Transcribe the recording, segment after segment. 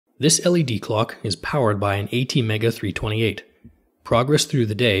This LED clock is powered by an ATmega 328. Progress through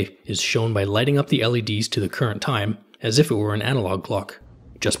the day is shown by lighting up the LEDs to the current time as if it were an analog clock.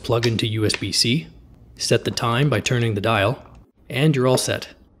 Just plug into USB-C, set the time by turning the dial, and you're all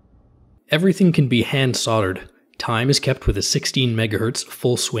set. Everything can be hand soldered. Time is kept with a 16 MHz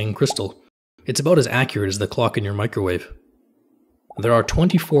full swing crystal. It's about as accurate as the clock in your microwave. There are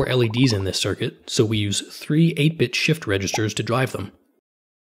 24 LEDs in this circuit, so we use 3 8-bit shift registers to drive them.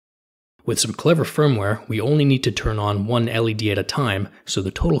 With some clever firmware, we only need to turn on one LED at a time, so the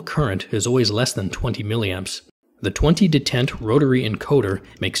total current is always less than 20 milliamps. The 20-detent rotary encoder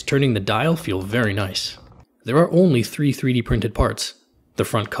makes turning the dial feel very nice. There are only 3 3D printed parts: the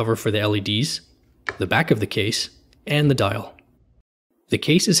front cover for the LEDs, the back of the case, and the dial. The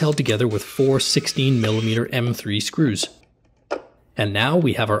case is held together with 4 16mm M3 screws. And now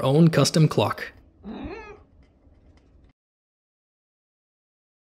we have our own custom clock.